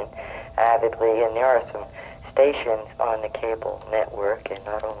television avidly, and there are some stations on the cable network, and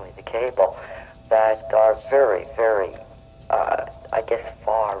not only the cable, that are very, very, I guess,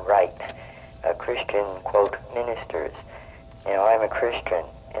 far-right Christian, quote, ministers. You know, I'm a Christian,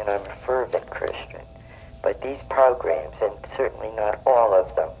 and I'm a fervent Christian. But these programs, and certainly not all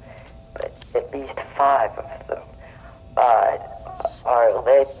of them, but at least 5 of them, are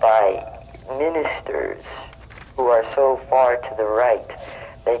led by ministers who are so far to the right,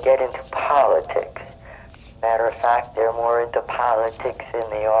 they get into politics. Matter of fact, they're more into politics than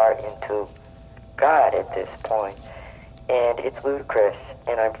they are into God at this point. And it's ludicrous,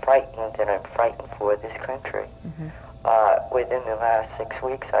 and I'm frightened for this country. Mm-hmm. Within the last 6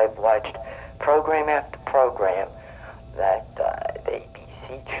 weeks, I've watched program after program that they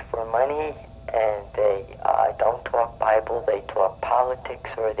beseech for money, and they don't talk Bible, they talk politics,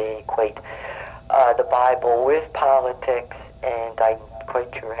 or they equate the Bible with politics, and I'm quite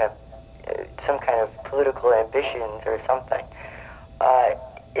sure have some kind of political ambitions or something.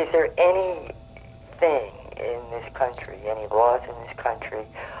 Is there anything in this country, any laws in this country,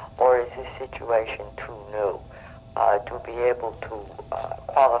 or is this situation too new to be able to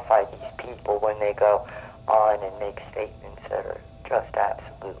qualify these people when they go on and make statements that are just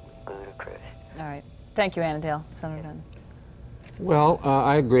absolutely ludicrous? All right. Thank you, Annandale. Senator Denton. Well,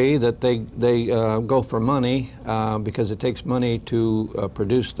 I agree that they go for money because it takes money to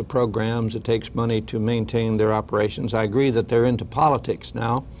produce the programs. It takes money to maintain their operations. I agree that they're into politics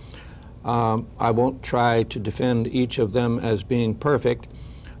now. I won't try to defend each of them as being perfect,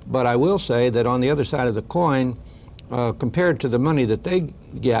 but I will say that on the other side of the coin, compared to the money that they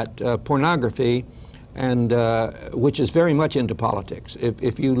get, pornography, and which is very much into politics.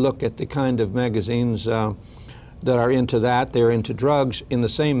 If you look at the kind of magazines that are into that, they're into drugs in the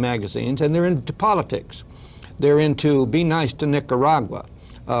same magazines, and they're into politics. They're into be nice to Nicaragua.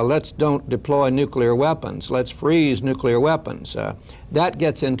 Let's don't deploy nuclear weapons. Let's freeze nuclear weapons. That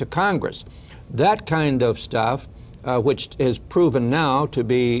gets into Congress. That kind of stuff, which is proven now to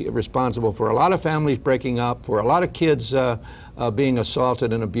be responsible for a lot of families breaking up, for a lot of kids being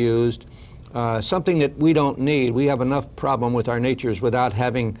assaulted and abused, something that we don't need. We have enough problem with our natures without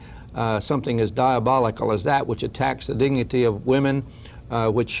having something as diabolical as that, which attacks the dignity of women,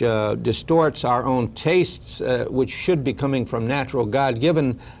 which distorts our own tastes, which should be coming from natural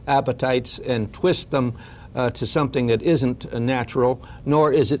God-given appetites, and twist them to something that isn't natural,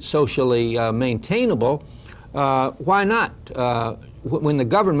 nor is it socially maintainable. Why not? When the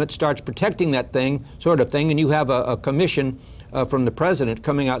government starts protecting that sort of thing, and you have a commission from the president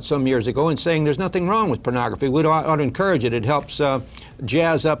coming out some years ago and saying there's nothing wrong with pornography. We ought to encourage it. It helps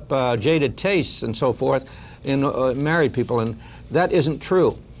jazz up jaded tastes and so forth in married people, and that isn't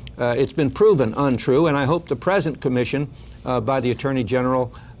true. It's been proven untrue, and I hope the present commission by the Attorney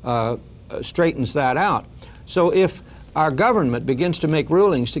General straightens that out. So if our government begins to make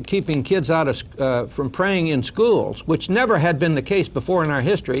rulings to keeping kids out of from praying in schools, which never had been the case before in our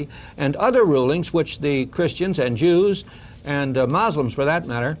history, and other rulings which the Christians and Jews and Muslims for that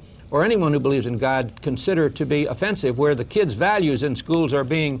matter, or anyone who believes in God, consider to be offensive, where the kids' values in schools are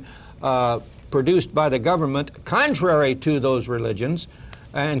being produced by the government contrary to those religions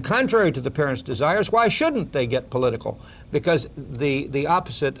and contrary to the parents' desires, why shouldn't they get political? Because the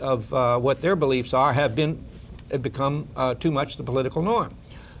opposite of what their beliefs are have become too much the political norm.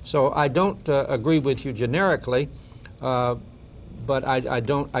 So I don't agree with you generically, but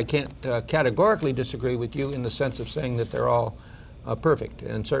I can't categorically disagree with you in the sense of saying that they're all perfect,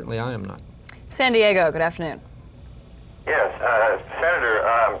 and certainly I am not. San Diego, good afternoon. Yes, Senator,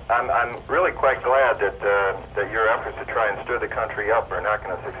 I'm really quite glad that your efforts to try and stir the country up are not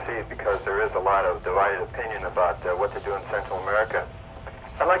going to succeed, because there is a lot of divided opinion about what to do in Central America.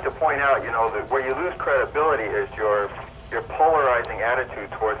 I'd like to point out, that where you lose credibility is your polarizing attitude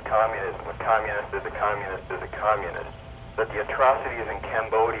towards communism. A communist is a communist is a communist. That the atrocities in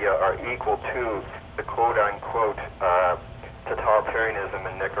Cambodia are equal to the quote-unquote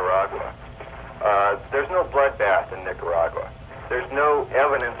totalitarianism in Nicaragua. There's no bloodbath in Nicaragua. There's no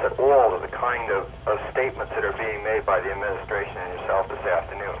evidence at all of the kind of statements that are being made by the administration and yourself this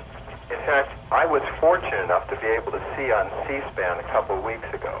afternoon. In fact, I was fortunate enough to be able to see on C-SPAN a couple of weeks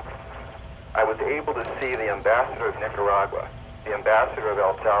ago. I was able to see the ambassador of Nicaragua, the ambassador of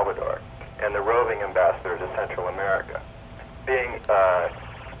El Salvador, and the roving ambassador to Central America being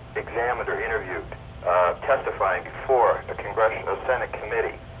examined or interviewed, testifying before a congressional Senate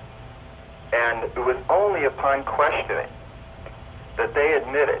committee. And it was only upon questioning that they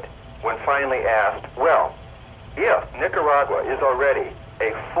admitted, when finally asked, well, if Nicaragua is already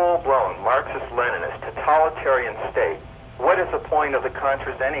a full-blown Marxist-Leninist totalitarian state, what is the point of the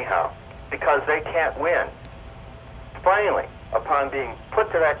Contras anyhow? Because they can't win. Finally, upon being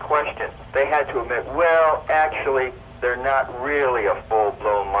put to that question, they had to admit, well, actually, they're not really a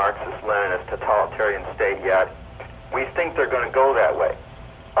full-blown Marxist-Leninist totalitarian state yet. We think they're going to go that way.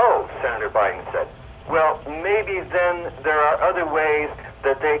 Oh, Senator Biden said, well, maybe then there are other ways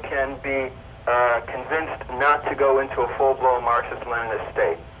that they can be convinced not to go into a full-blown Marxist-Leninist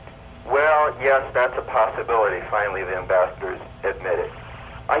state. Well, yes, that's a possibility, finally the ambassadors admitted.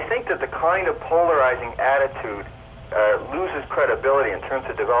 I think that the kind of polarizing attitude loses credibility in terms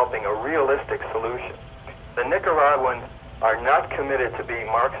of developing a realistic solution. The Nicaraguans are not committed to being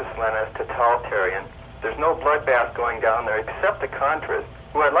Marxist-Leninist totalitarian. There's no bloodbath going down there except the Contras,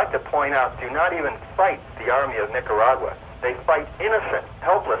 who I'd like to point out do not even fight the army of Nicaragua. They fight innocent,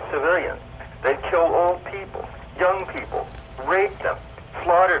 helpless civilians. They kill old people, young people, rape them,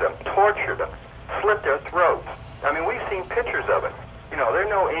 slaughter them, torture them, slit their throats. I mean, we've seen pictures of it. They're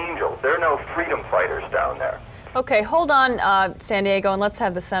no angels. They're no freedom fighters down there. Okay, hold on, San Diego, and let's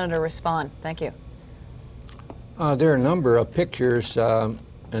have the senator respond. Thank you. There are a number of pictures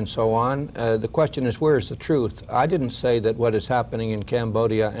and so on. The question is, where is the truth? I didn't say that what is happening in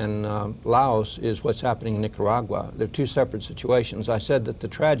Cambodia and Laos is what's happening in Nicaragua. They're two separate situations. I said that the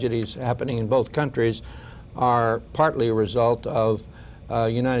tragedies happening in both countries are partly a result of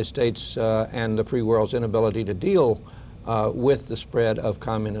United States and the free world's inability to deal with the spread of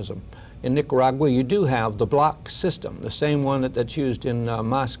communism. In Nicaragua, you do have the bloc system, the same one that's used in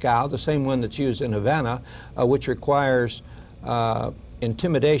Moscow, the same one that's used in Havana, which requires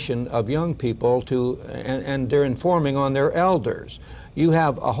intimidation of young people and they're informing on their elders. You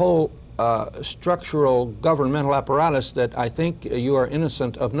have a whole structural governmental apparatus that I think you are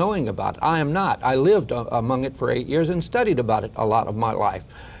innocent of knowing about. I am not. I lived among it for 8 years and studied about it a lot of my life.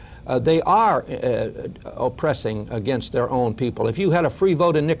 They are oppressing against their own people. If you had a free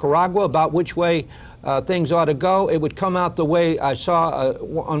vote in Nicaragua about which way things ought to go, it would come out the way I saw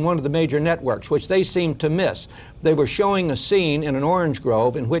on one of the major networks, which they seemed to miss. They were showing a scene in an orange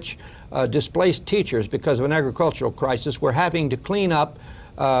grove in which displaced teachers, because of an agricultural crisis, were having to clean up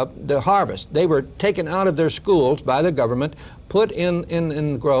the harvest. They were taken out of their schools by the government, put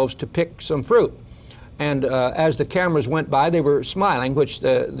in groves to pick some fruit. And as the cameras went by, they were smiling, which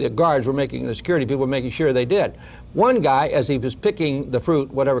the guards were making, the security people were making sure they did. One guy, as he was picking the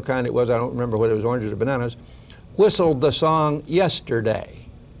fruit, whatever kind it was, I don't remember whether it was oranges or bananas, whistled the song Yesterday.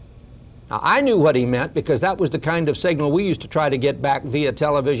 Now, I knew what he meant because that was the kind of signal we used to try to get back via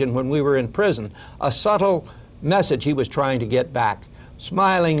television when we were in prison. A subtle message he was trying to get back,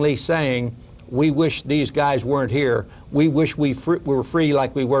 smilingly saying, we wish these guys weren't here. We wish we were free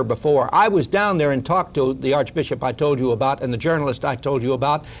like we were before. I was down there and talked to the Archbishop I told you about and the journalist I told you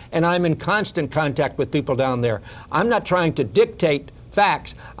about, and I'm in constant contact with people down there. I'm not trying to dictate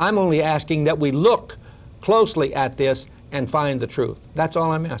facts. I'm only asking that we look closely at this and find the truth. That's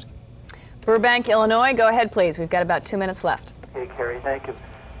all I'm asking. Burbank, Illinois, go ahead, please. We've got about 2 minutes left. Hey, Kerry, thank you.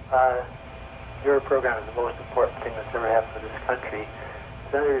 your program is the most important thing that's ever happened to this country.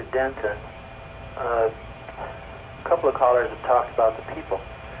 Senator Denton, a couple of callers have talked about the people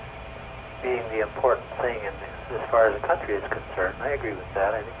being the important thing as far as the country is concerned. I agree with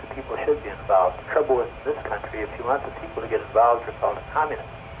that. I think the people should be involved. The trouble with this country, if you want the people to get involved, you're called a communist.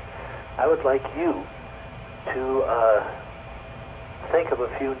 I would like you to think of a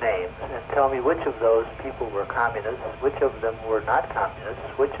few names and tell me which of those people were communists, which of them were not communists,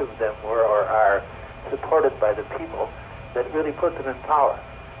 which of them were or are supported by the people that really put them in power.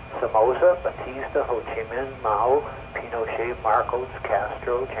 Somoza, Batista, Ho Chi Minh, Mao, Pinochet, Marcos,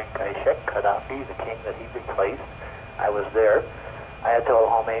 Castro, Chiang Kai-shek, Gaddafi, the king that he replaced. I was there.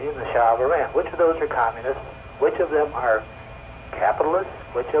 Ayatollah Khomeini and the Shah of Iran. Which of those are communists? Which of them are capitalists?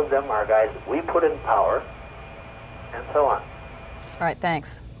 Which of them are guys that we put in power? And so on. All right,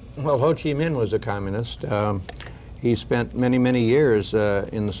 thanks. Well, Ho Chi Minh was a communist. He spent many, many years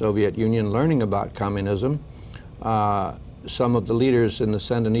in the Soviet Union learning about communism. Some of the leaders in the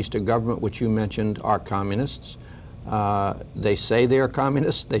Sandinista government, which you mentioned, are communists. They say they are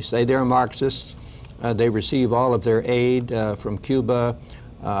communists. They say they're Marxists. They receive all of their aid from Cuba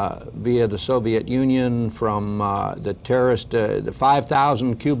via the Soviet Union, from the terrorist, the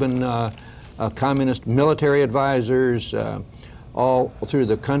 5,000 Cuban communist military advisors, all through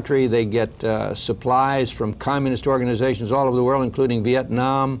the country. They get supplies from communist organizations all over the world, including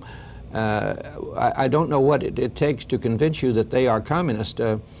Vietnam. I don't know what it takes to convince you that they are communist.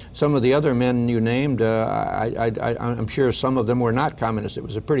 Some of the other men you named, I'm sure some of them were not communist. It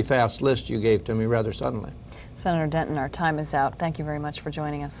was a pretty fast list you gave to me rather suddenly. Senator Denton, our time is out. Thank you very much for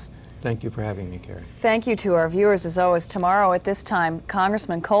joining us. Thank you for having me, Carrie. Thank you to our viewers. As always, tomorrow at this time,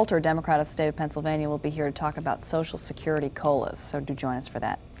 Congressman Coulter, Democrat of the state of Pennsylvania, will be here to talk about Social Security COLAs. So do join us for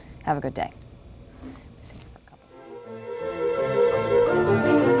that. Have a good day.